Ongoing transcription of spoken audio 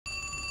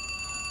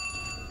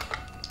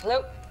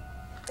Hello?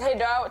 Hey,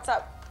 Dara, what's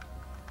up?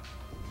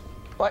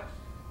 What?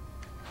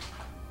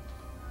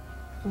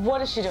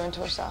 What is she doing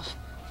to herself?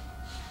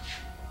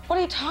 What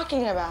are you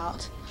talking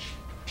about?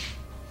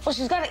 Well,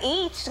 she's gotta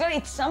eat. She's gotta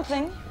eat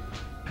something.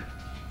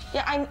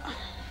 Yeah, I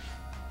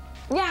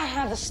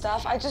have the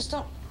stuff. I just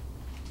don't...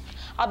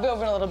 I'll be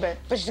over in a little bit,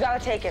 but she's gotta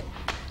take it,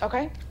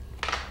 okay?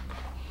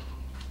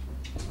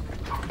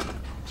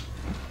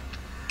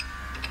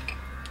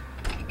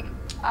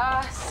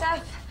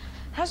 Seth,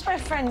 how's my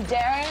friend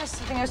Darius?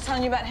 I think I was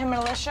telling you about him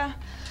and Alicia.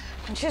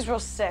 And she's real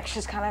sick.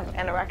 She's kind of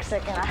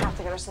anorexic, and I have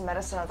to get her some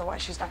medicine,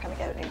 otherwise she's not gonna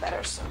get any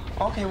better, so.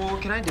 Okay, well,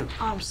 what can I do?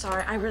 Oh, I'm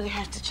sorry. I really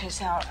have to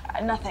chase out.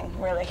 Nothing,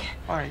 really.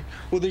 All right.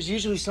 Well, there's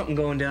usually something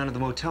going down at the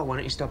motel. Why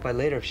don't you stop by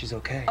later if she's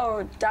okay?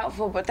 Oh,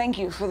 doubtful, but thank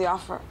you for the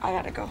offer. I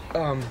gotta go.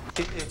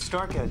 It's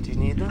dark out. Do you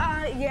need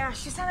that? Yeah,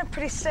 she sounded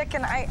pretty sick,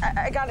 and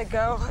I gotta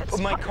go.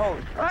 My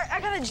coat.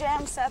 I got a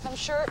jam, Seth. I'm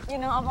sure, you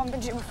know, I'll bump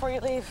into you before you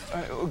leave.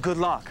 Good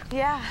luck.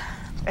 Yeah.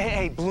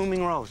 Hey,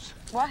 Blooming Rose.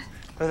 What?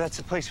 Oh, that's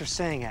the place we're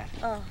staying at.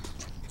 Oh,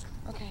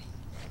 okay.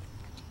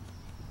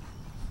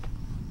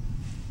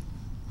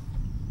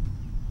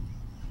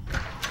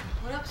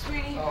 What up,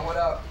 sweetie? Oh, what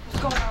up? What's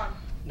going on?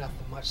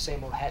 Nothing much.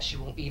 Same old hat. She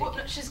won't eat it. Well,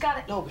 she's got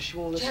it. No, but she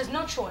won't listen. She has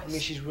no choice. I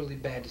mean, she's really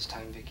bad this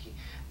time, Vicky.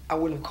 I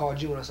wouldn't have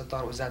called you unless I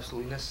thought it was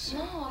absolutely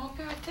necessary. No, don't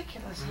be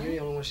ridiculous. You're the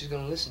only one she's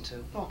gonna listen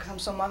to. Well, because I'm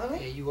so motherly?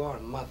 Yeah, you are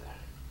a mother.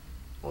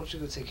 Why don't you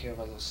go take care of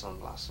our little son,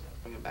 Blossom?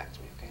 Bring him back to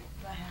me, okay?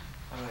 Right.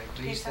 All right,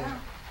 do you Peace stay? out.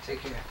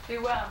 Take care. Be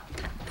well.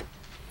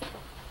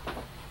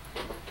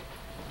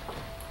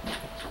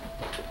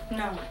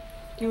 No,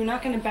 you are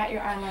not going to bat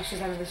your eyelashes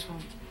out of this one.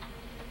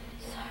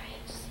 Sorry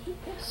to see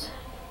this.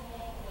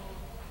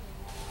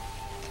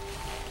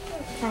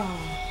 Oh,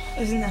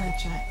 isn't that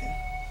attractive?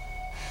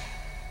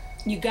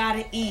 You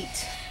gotta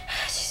eat.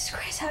 Jesus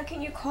Christ, how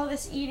can you call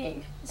this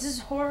eating? This is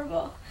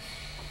horrible.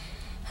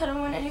 I don't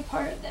want any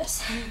part of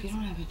this. You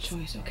don't have a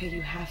choice, okay?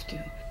 You have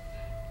to.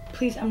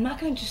 Please, I'm not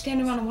gonna just stand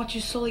around and watch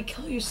you slowly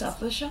kill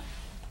yourself, Alicia.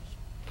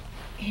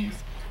 Here.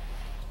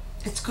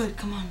 It's good,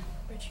 come on.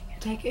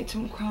 Take it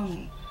to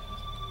Crony.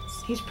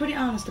 He's pretty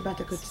honest about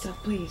the good stuff,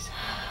 please.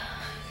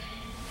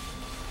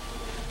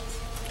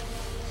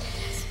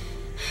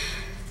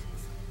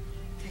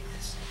 Take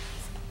this.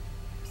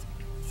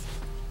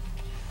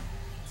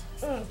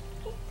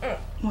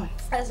 What?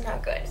 That's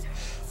not good.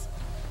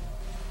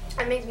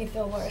 It makes me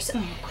feel worse.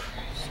 Oh,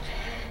 Christ.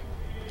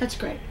 That's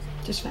great.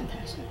 Just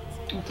fantastic.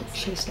 I'll have to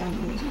chase down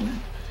the reason that.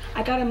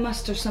 I gotta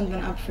muster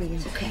something up for you,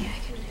 okay? I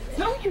can do it.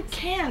 No, you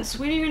can't,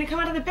 sweetie. You're gonna come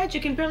out of the bed. You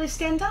can barely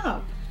stand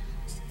up.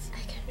 I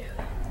can do it.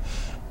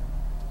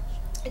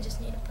 I just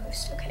need a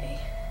boost, okay?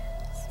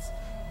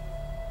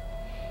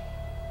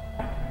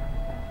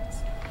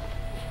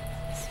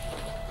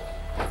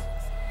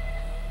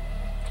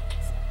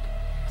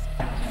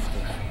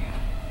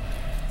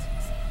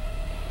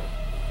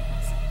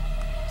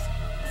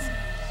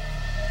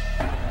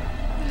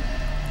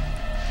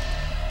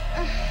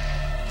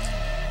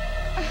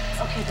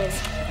 Okay, baby.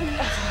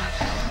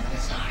 I'm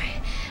sorry.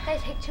 I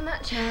take too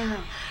much. No.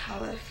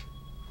 Olive.